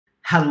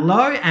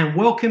Hello and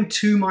welcome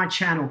to my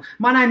channel.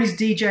 My name is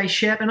DJ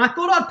Shep and I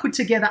thought I'd put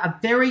together a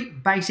very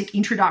basic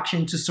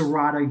introduction to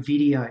Serato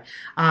video.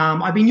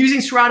 I've been using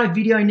Serato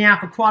video now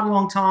for quite a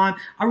long time.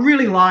 I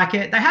really like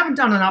it. They haven't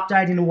done an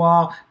update in a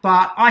while,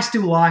 but I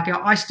still like it.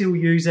 I still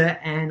use it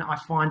and I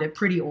find it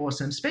pretty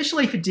awesome,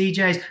 especially for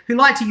DJs who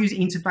like to use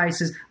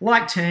interfaces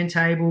like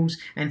turntables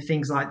and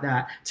things like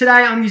that. Today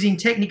I'm using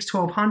Technics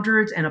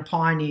 1200s and a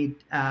Pioneer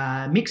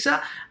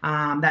mixer.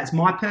 That's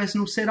my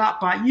personal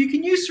setup, but you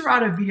can use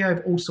Serato video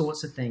of all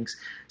sorts of things.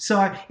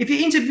 So if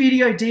you're into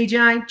video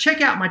DJing,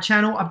 check out my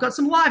channel. I've got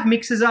some live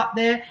mixes up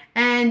there,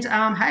 and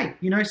hey,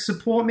 you know,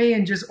 support me,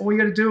 and just all you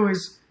got to do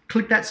is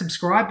click that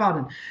subscribe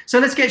button. So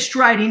let's get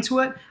straight into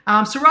it.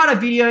 Serato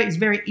video is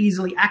very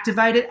easily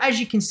activated. As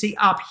you can see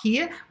up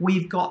here,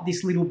 we've got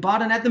this little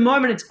button. At the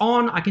moment it's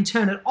on. I can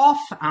turn it off.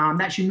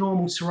 That's your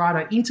normal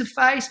Serato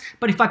interface.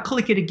 But if I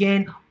click it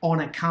again, on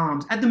it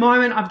comes. At the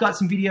moment, I've got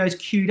some videos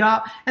queued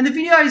up, and the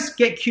videos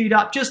get queued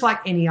up just like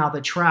any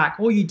other track.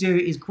 All you do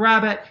is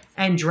grab it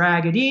and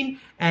drag it in,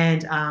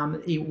 and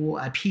it will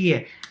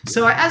appear.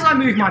 So as I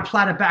move my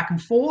platter back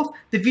and forth,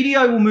 the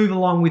video will move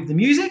along with the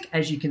music,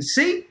 as you can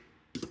see.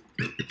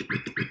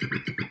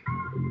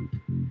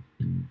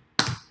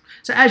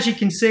 So as you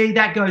can see,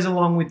 that goes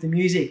along with the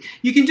music.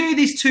 You can do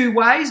this two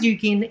ways. You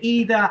can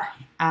either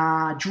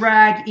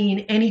drag in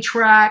any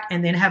track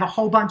and then have a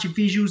whole bunch of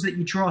visuals that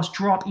you just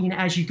drop in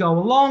as you go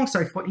along.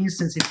 So for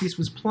instance, if this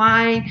was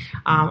playing,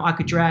 I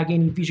could drag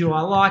any visual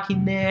I like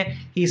in there.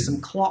 Here's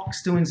some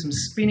clocks doing some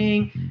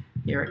spinning.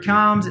 Here it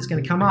comes, it's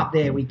going to come up,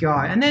 there we go.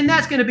 And then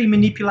that's going to be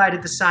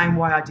manipulated the same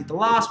way I did the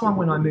last one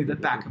when I move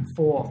it back and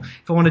forth.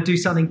 If I want to do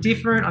something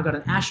different, I've got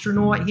an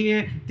astronaut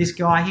here, this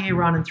guy here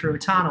running through a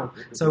tunnel.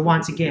 So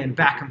once again,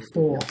 back and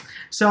forth.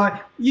 So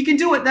you can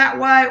do it that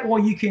way, or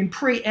you can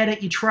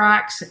pre-edit your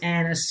tracks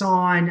and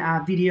assign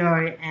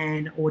video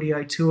and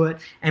audio to it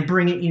and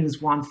bring it in as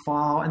one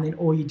file, and then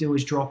all you do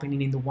is drop it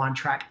in the one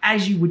track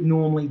as you would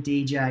normally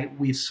DJ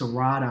with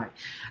Serato.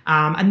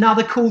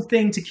 Another cool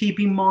thing to keep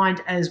in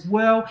mind as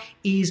well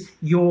is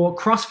your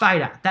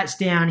crossfader. That's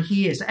down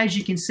here. So as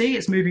you can see,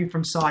 it's moving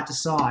from side to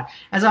side.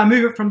 As I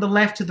move it from the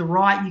left to the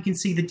right, you can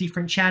see the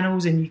different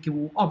channels, and you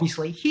can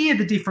obviously hear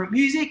the different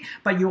music,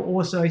 but you'll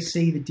also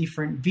see the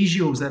different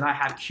visuals that I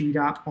have queued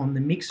up on the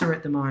mixer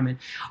at the moment.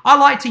 I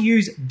like to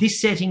use this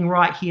setting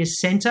right here,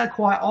 center,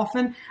 quite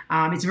often.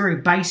 It's a very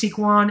basic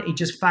one. It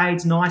just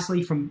fades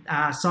nicely from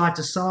side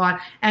to side,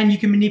 and you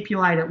can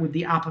manipulate it with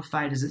the upper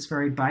faders. It's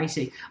very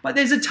basic. But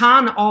there's a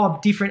ton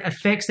of different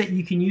effects that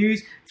you can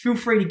use. Feel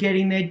free to get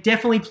in there,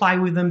 definitely play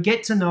with them,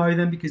 get to know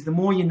them, because the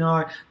more you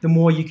know, the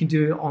more you can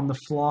do on the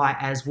fly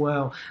as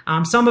well.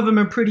 Some of them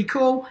are pretty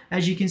cool.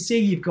 As you can see,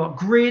 you've got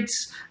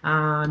grids,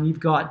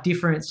 you've got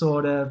different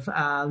sort of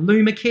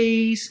luma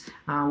keys,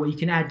 where you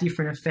can add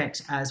different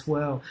effects as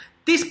well.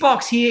 This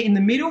box here in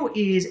the middle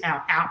is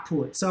our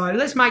output. So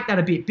let's make that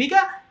a bit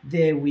bigger.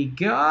 There we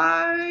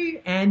go.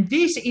 And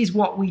this is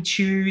what we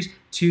choose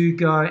to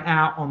go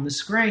out on the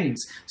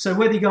screens. So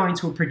whether you're going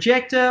to a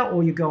projector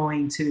or you're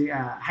going to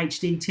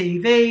HD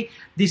TV,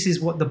 this is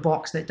what the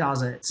box that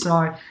does it.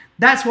 So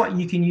that's what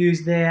you can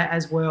use there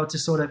as well to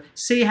sort of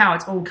see how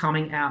it's all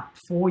coming out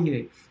for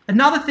you.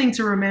 Another thing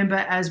to remember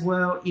as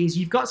well is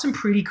you've got some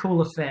pretty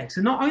cool effects.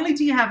 And not only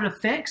do you have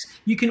effects,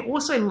 you can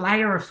also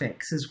layer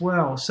effects as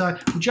well. So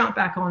we'll jump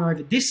back on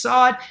over this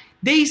side.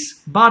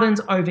 These buttons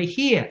over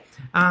here.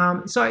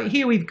 So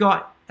here we've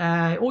got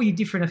all your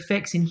different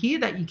effects in here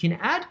that you can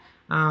add.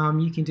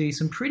 You can do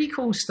some pretty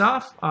cool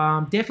stuff.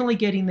 Definitely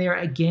get in there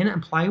again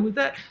and play with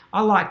it.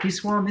 I like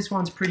this one. This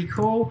one's pretty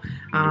cool.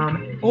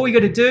 All you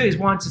got to do is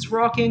once it's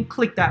rocking,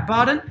 click that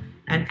button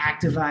and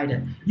activate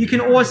it. You can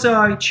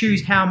also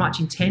choose how much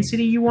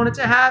intensity you want it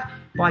to have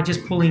by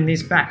just pulling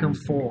this back and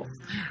forth.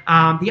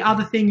 The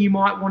other thing you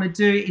might want to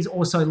do is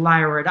also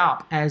layer it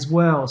up as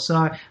well.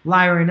 So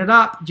layering it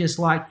up just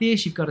like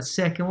this, you've got a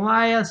second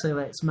layer. So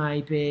let's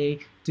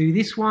maybe do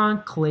this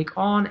one, click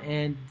on,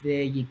 and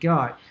there you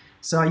go.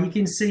 So you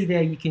can see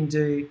there you can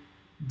do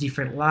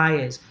different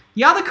layers.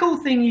 The other cool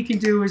thing you can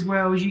do as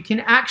well is you can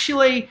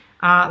actually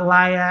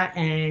layer,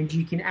 and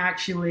you can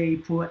actually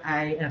put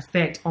an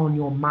effect on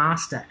your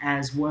master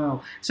as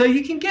well. So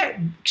you can get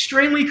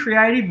extremely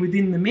creative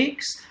within the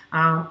mix.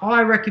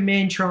 I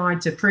recommend trying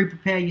to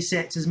pre-prepare your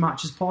sets as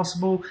much as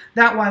possible.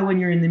 That way when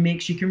you're in the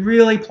mix, you can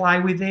really play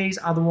with these.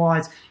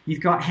 Otherwise, you've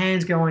got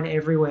hands going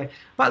everywhere.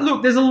 But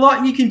look, there's a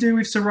lot you can do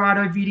with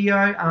Serato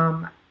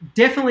video.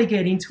 Definitely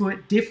get into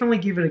it. Definitely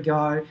give it a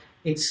go.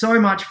 It's so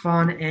much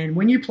fun, and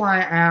when you play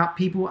it out,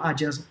 people are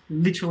just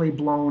literally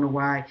blown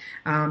away.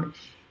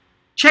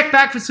 Check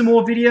back for some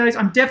more videos.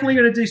 I'm definitely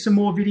going to do some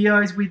more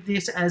videos with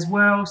this as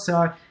well.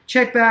 So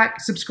check back,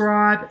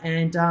 subscribe,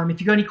 and if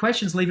you've got any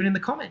questions, leave it in the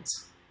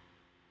comments.